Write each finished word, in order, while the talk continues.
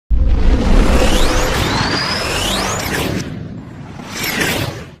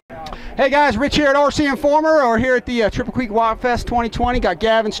Hey guys, Rich here at RCINFORMER. We're here at the Triple Creek Watt Fest 2020. Got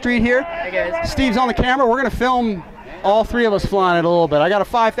Gavin Street here. Hey guys. Steve's on the camera. We're gonna film all three of us flying it a little bit. I got a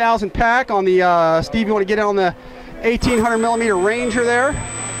 5,000 pack on the, Steve, you wanna get on the 1800 millimeter Ranger there?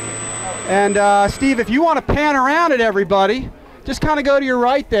 And Steve, if you wanna pan around at everybody, just kinda go to your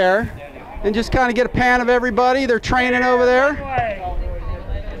right there and just kinda get a pan of everybody. They're training over there.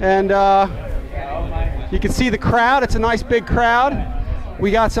 And you can see the crowd. It's a nice big crowd. We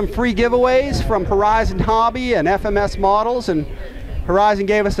got some free giveaways from Horizon Hobby and FMS models, and Horizon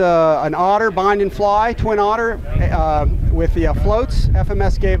gave us an Otter bind and fly, twin Otter with the floats.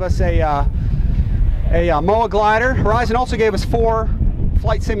 FMS gave us a MOA glider. Horizon also gave us 4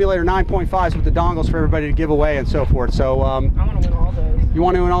 Flight Simulator 9.5s with the dongles for everybody to give away and so forth. So I want to win all those. You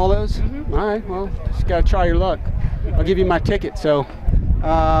want to win all those? Mm-hmm. All right, well, just got to try your luck. I'll give you my ticket. So,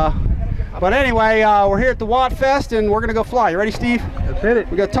 but anyway, we're here at the Watt Fest and we're going to go fly. You ready, Steve? Let's hit it.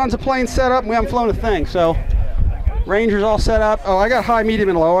 We got tons of planes set up and we haven't flown a thing. So, Ranger's all set up. Oh, I got high, medium,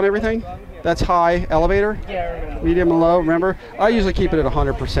 and low on everything. That's high elevator. Yeah, I remember. Medium and low, remember? I usually keep it at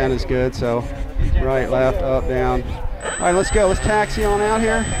 100% is good. So, right, left, up, down. All right, let's go. Let's taxi on out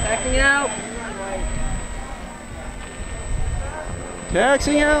here. Backing out.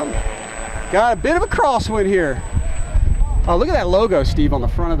 Taxiing out. Got a bit of a crosswind here. Oh, look at that logo, Steve, on the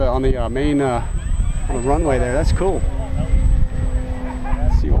front of the main on the runway there. That's cool.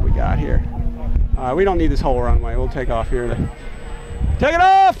 Let's see what we got here. We don't need this whole runway. We'll take off here. Take it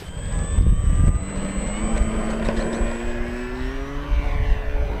off.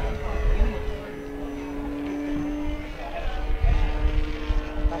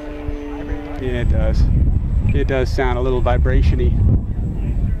 Yeah, it does. It does sound a little vibration-y.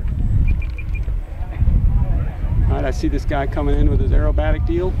 All right, I see this guy coming in with his aerobatic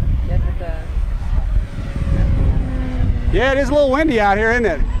deal. Yes, it does. Yeah, it is a little windy out here, isn't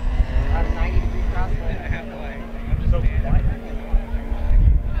it? 90-degree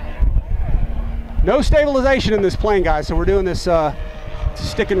crosswind. No stabilization in this plane, guys, so we're doing this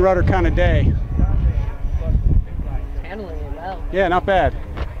stick and rudder kind of day. Handling it well. Yeah, not bad.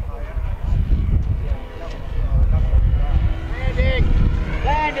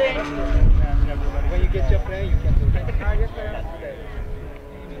 Landing! When you get your plane, you can do it.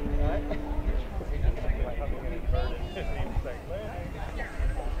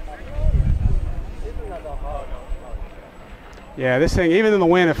 Yeah, this thing, even in the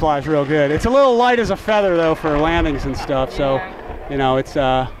wind, it flies real good. It's a little light as a feather, though, for landings and stuff, so, you know, it's...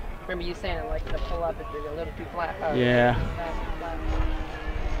 Remember you saying, like, the pull-up is a little too flat? Yeah.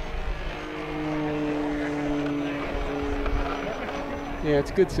 Yeah,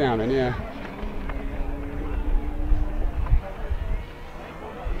 it's good sounding, yeah.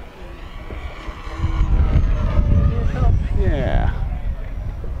 Yeah.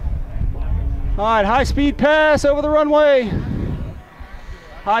 All right, high speed pass over the runway.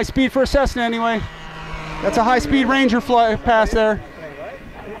 High speed for a Cessna anyway. That's a high speed Ranger pass there.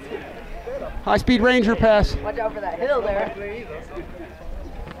 High speed Ranger pass. Watch out for that hill there.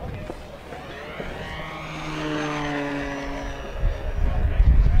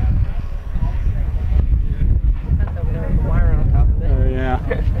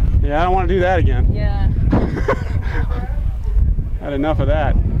 Yeah, I don't want to do that again. Yeah. Had enough of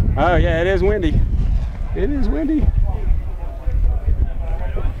that. Oh yeah, it is windy. It is windy.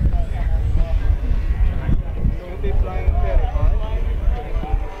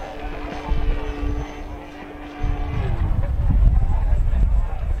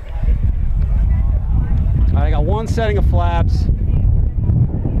 I got one setting of flaps.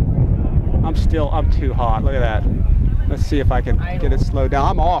 I'm too hot. Look at that. Let's see if I can get it slowed down.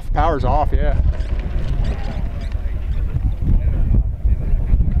 I'm off. Power's off, yeah.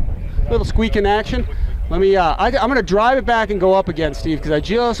 Little squeaking action. Let me, I'm going to drive it back and go up again, Steve, because I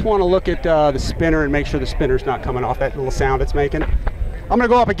just want to look at the spinner and make sure the spinner's not coming off that little sound it's making. I'm going to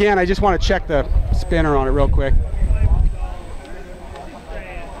go up again. I just want to check the spinner on it real quick.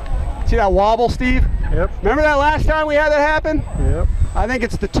 See that wobble, Steve? Yep. Remember that last time we had that happen? Yep. I think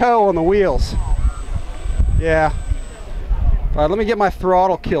it's the toe on the wheels. Yeah. All right, let me get my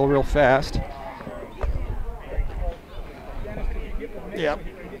throttle kill real fast. Yep.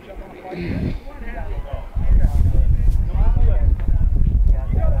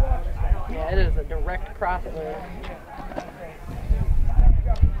 Yeah, it is a direct crosswind.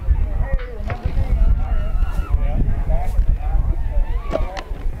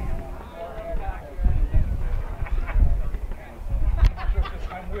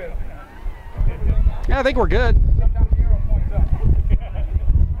 Yeah, I think we're good.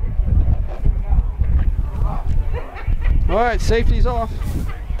 All right, safety's off.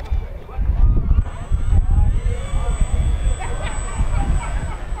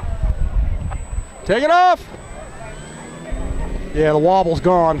 Take it off. Yeah, the wobble's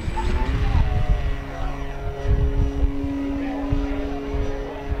gone.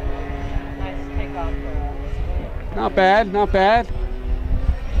 Nice takeoff. Not bad, not bad.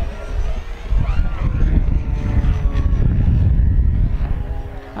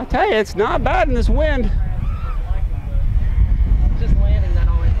 I tell you, it's not bad in this wind. Just landing that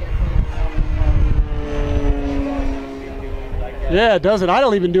always gets me. Yeah, it does it. I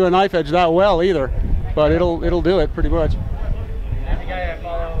don't even do a knife edge that well either, but it'll do it pretty much. That's the guy I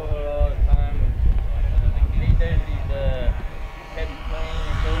follow all the time. He does these heavy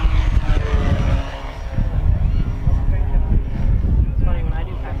planes. It's funny when I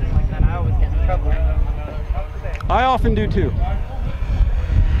do passes like that, I always get in trouble. I often do too.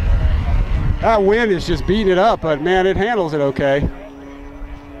 That wind is just beating it up, but man, it handles it okay.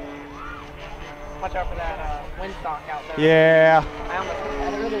 Watch out for that windsock out there. Yeah. I almost hit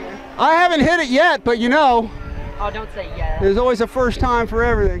that earlier. I haven't hit it yet, but you know, Oh, don't say yes. there's always a first time for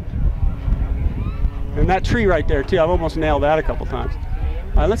everything. And that tree right there too, I've almost nailed that a couple times.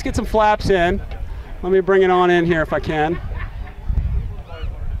 All right, let's get some flaps in. Let me bring it on in here if I can.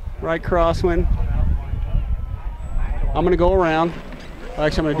 Right crosswind. I'm gonna go around.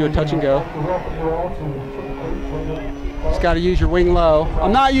 Actually, I'm going to do a touch and go. Just got to use your wing low.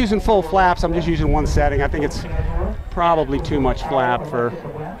 I'm not using full flaps. I'm just using one setting. I think it's probably too much flap for.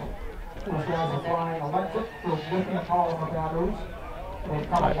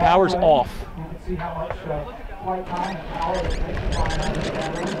 All right, power's off.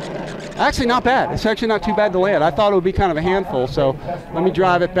 Actually, not bad. It's actually not too bad to land. I thought it would be kind of a handful. So let me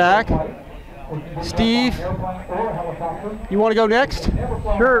drive it back. Steve, you want to go next?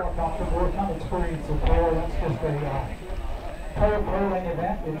 Sure.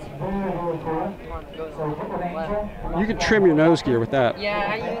 You can trim your nose gear with that. Yeah,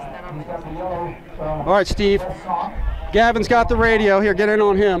 I used that on the All right, Steve. Gavin's got the radio. Here, get in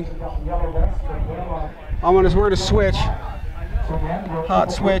on him. We're going to switch.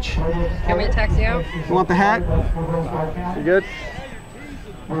 Hot switch. Can we taxi out? You want the hat? You good?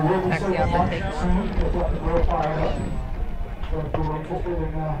 Taxi out, then take one.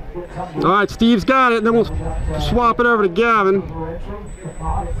 All right, Steve's got it. Then we'll swap it over to Gavin.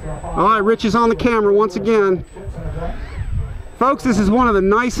 All right, Rich is on the camera once again. Folks, this is one of the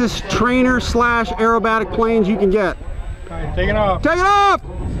nicest trainer / aerobatic planes you can get. Alright, take it off. Take it off!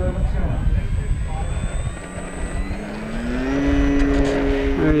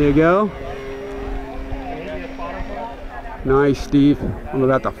 There you go. Nice, Steve. I'm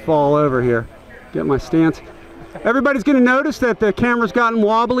about to fall over here. Get my stance. Everybody's going to notice that the camera's gotten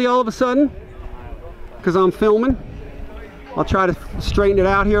wobbly all of a sudden because I'm filming. I'll try to straighten it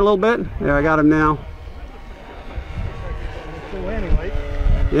out here a little bit. There, I got him now.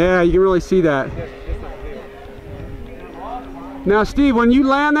 Yeah, you can really see that. Now, Steve, when you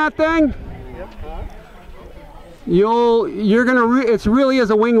land that thing, it's really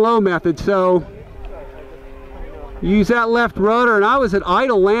is a wing low method. So use that left rudder, and I was at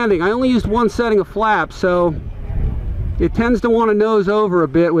idle landing. I only used one setting of flaps, so it tends to want to nose over a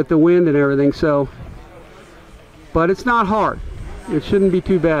bit with the wind and everything. So, but it's not hard. It shouldn't be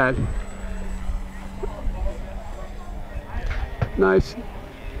too bad. Nice.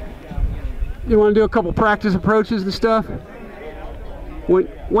 You want to do a couple practice approaches and stuff?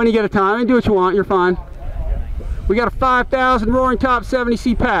 When you get a time, and do what you want. You're fine. We got a 5,000 Roaring Top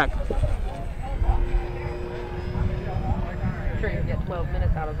 70C pack. I'm sure you can get 12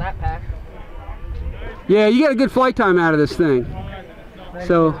 minutes out of that pack. Yeah, you get a good flight time out of this thing.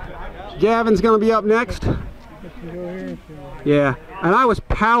 So, Gavin's going to be up next. Yeah, and I was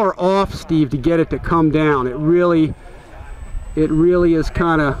power off, Steve, to get it to come down. It really is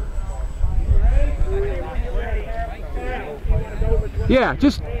kind of. Yeah,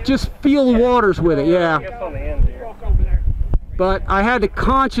 just feel the waters with it. Yeah. But I had to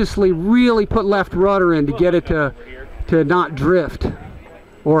consciously really put left rudder in to get it to not drift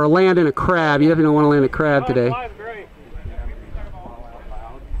or land in a crab. You definitely don't want to land a crab today.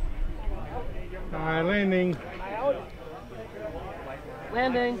 Alright, landing.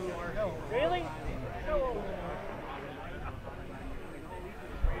 Landing. Really?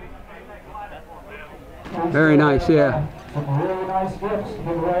 Very nice, yeah.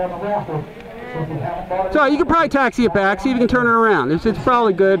 So you can probably taxi it back, see if you can turn it around. It's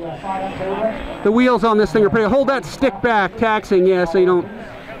probably good. The wheels on this thing are pretty. Hold that stick back, taxiing, yeah, so you don't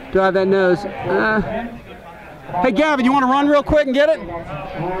drive that nose. Hey Gavin, you want to run real quick and get it?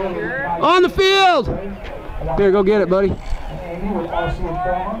 On the field! Here, go get it, buddy.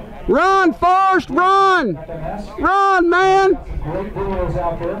 Run, Forrest, run! Run, man!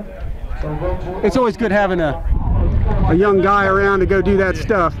 It's always good having a young guy around to go do that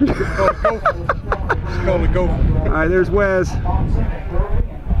stuff. All right, there's Wes.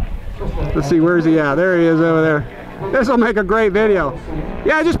 Let's see, where's he at? There he is over there. This will make a great video.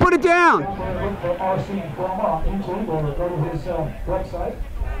 Yeah, just put it down.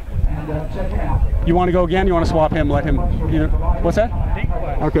 You want to go again? You want to swap him? Let him. You know, what's that?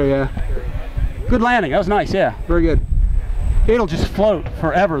 Okay, yeah. Good landing. That was nice. Yeah, very good. It'll just float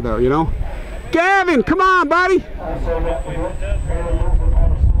forever, though. You know. Gavin, come on, buddy.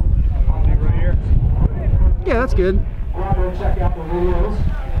 Yeah, that's good.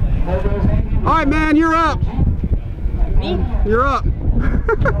 All right, man, you're up. Me? You're up.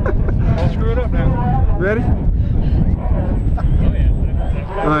 I'll screw it up now. Ready?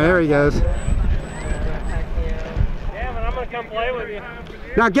 All right, there he goes. Gavin, I'm gonna come play with you.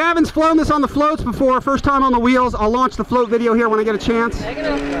 Now, Gavin's flown this on the floats before. First time on the wheels. I'll launch the float video here when I get a chance.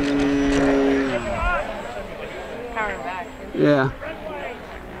 Yeah.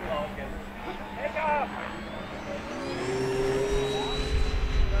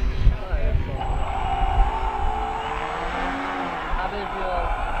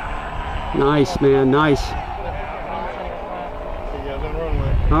 Nice, man, nice.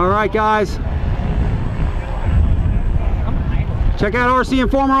 All right, guys. Check out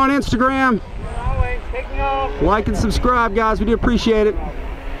RCINFORMER on Instagram. Like and subscribe, guys. We do appreciate it.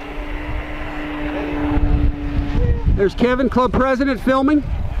 There's Kevin, club president, filming.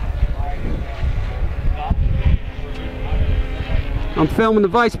 I'm filming the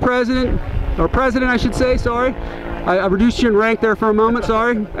vice president, or president, I should say, sorry. I reduced you in rank there for a moment,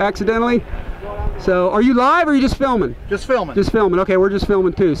 sorry, accidentally. So, are you live or are you just filming? Just filming. Just filming. Okay, we're just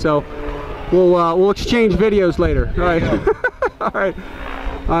filming too. So, we'll exchange videos later. All right. All right.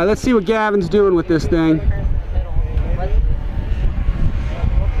 All right. Let's see what Gavin's doing with this thing.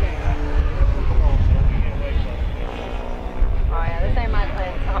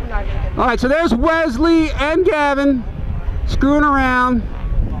 All right. So there's Wesley and Gavin screwing around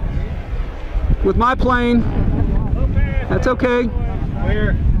with my plane. That's okay.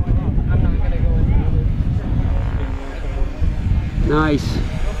 Where? Nice.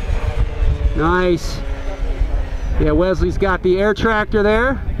 Nice. Yeah, Wesley's got the air tractor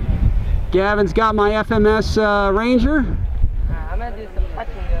there. Gavin's got my FMS Ranger. I'm gonna do some touch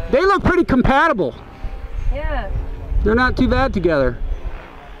and go. They look pretty compatible. Yeah. They're not too bad together.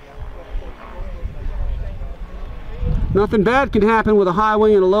 Nothing bad can happen with a high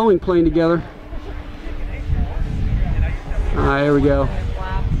wing and a low wing plane together. All right, here we go.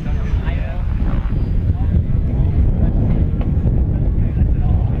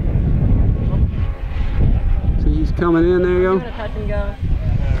 See, he's coming in. There you go. Touch and go.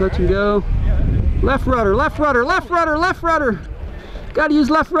 Touch and go. Left rudder, left rudder, left rudder, left rudder. Got to use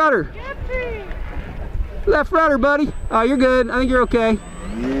left rudder. Left rudder, buddy. Oh, you're good. I think you're okay. Oh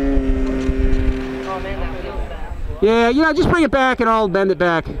man, that feels bad. Yeah, you know, just bring it back and I'll bend it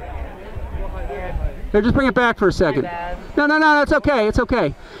back. Here, just bring it back for a second. No, no, no, it's okay. It's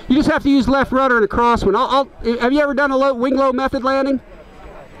okay. You just have to use left rudder in a crosswind. Have you ever done a wing low method landing?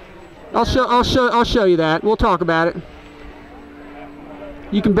 I'll show you that. We'll talk about it.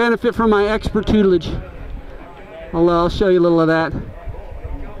 You can benefit from my expert tutelage. I'll show you a little of that.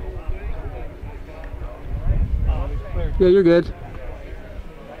 Yeah, you're good.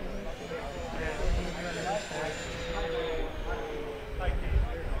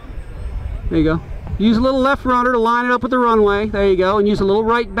 There you go. Use a little left rudder to line it up with the runway. There you go. And use a little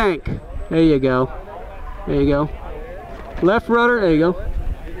right bank. There you go. There you go. Left rudder. There you go.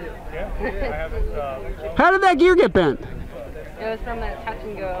 How did that gear get bent? It was from that touch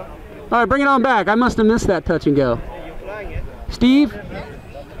and go. All right, bring it on back. I must have missed that touch and go. Steve,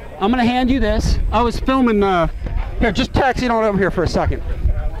 I'm going to hand you this. I was filming. Here, just taxi it on over here for a second.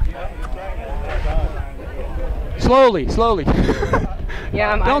 Slowly, slowly.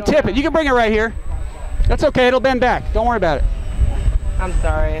 Yeah, Don't tip it. You can bring it right here. That's okay. It'll bend back. Don't worry about it. I'm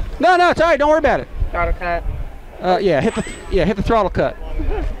sorry. No, no, it's all right. Don't worry about it. Throttle cut. Yeah, hit the throttle cut.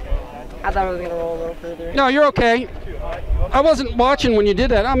 I thought it was gonna roll a little further. No, you're okay. I wasn't watching when you did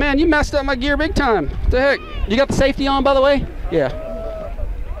that. Oh man, you messed up my gear big time. What the heck? You got the safety on, by the way? Yeah.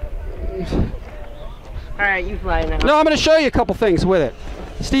 All right, you fly now. No, I'm going to show you a couple things with it.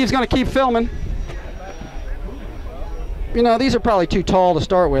 Steve's going to keep filming. You know, these are probably too tall to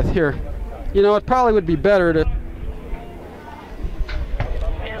start with. Here. You know, it probably would be better to...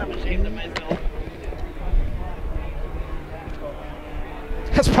 Man, I'm ashamed of myself.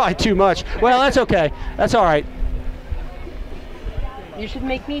 That's probably too much. Well, that's okay. That's all right. You should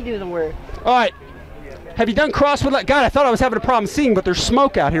make me do the work. All right. Have you done crosswind? God, I thought I was having a problem seeing, but there's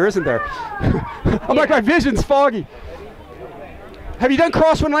smoke out here, isn't there? I'm like, my vision's foggy. Have you done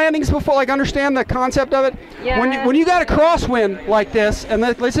crosswind landings before? Like, understand the concept of it? Yeah. When you got a crosswind like this, and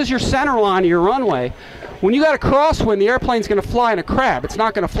this is your center line of your runway, when you got a crosswind, the airplane's going to fly in a crab. It's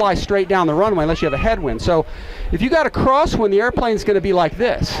not going to fly straight down the runway unless you have a headwind. So if you got a crosswind, the airplane's going to be like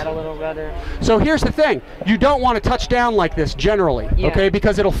this. Add a little rudder. So here's the thing. You don't want to touch down like this generally, okay,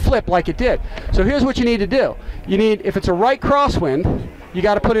 because it'll flip like it did. So here's what you need to do. You need, if it's a right crosswind, you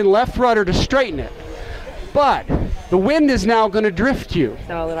got to put in left rudder to straighten it. But the wind is now going to drift you.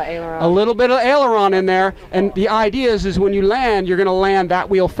 So a little aileron. A little bit of aileron in there, and the idea is when you land, you're going to land that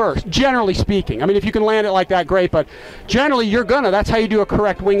wheel first, generally speaking. I mean, if you can land it like that, great, but generally you're going to. That's how you do a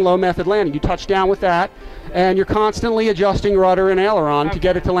correct wing low method landing. You touch down with that, and you're constantly adjusting rudder and aileron to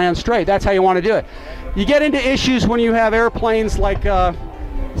get it to land straight. That's how you want to do it. You get into issues when you have airplanes like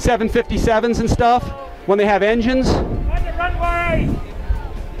 757s and stuff, when they have engines. On the runway!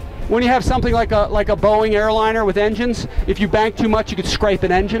 When you have something like a Boeing airliner with engines, if you bank too much, you could scrape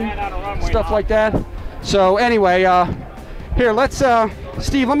an engine, stuff like that. So anyway, here, let's,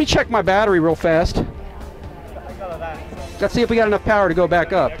 Steve, let me check my battery real fast. Let's see if we got enough power to go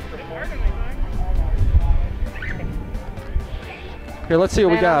back up. Here, let's see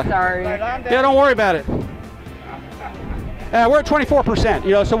what we got. Sorry. Yeah, don't worry about it. We're at 24%,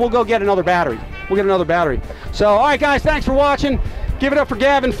 you know, so we'll go get another battery. We'll get another battery. So, all right, guys, thanks for watching. Give it up for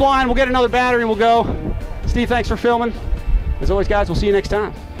Gavin flying. We'll get another battery and we'll go. Steve, thanks for filming. As always, guys, we'll see you next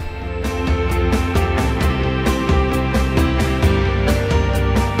time.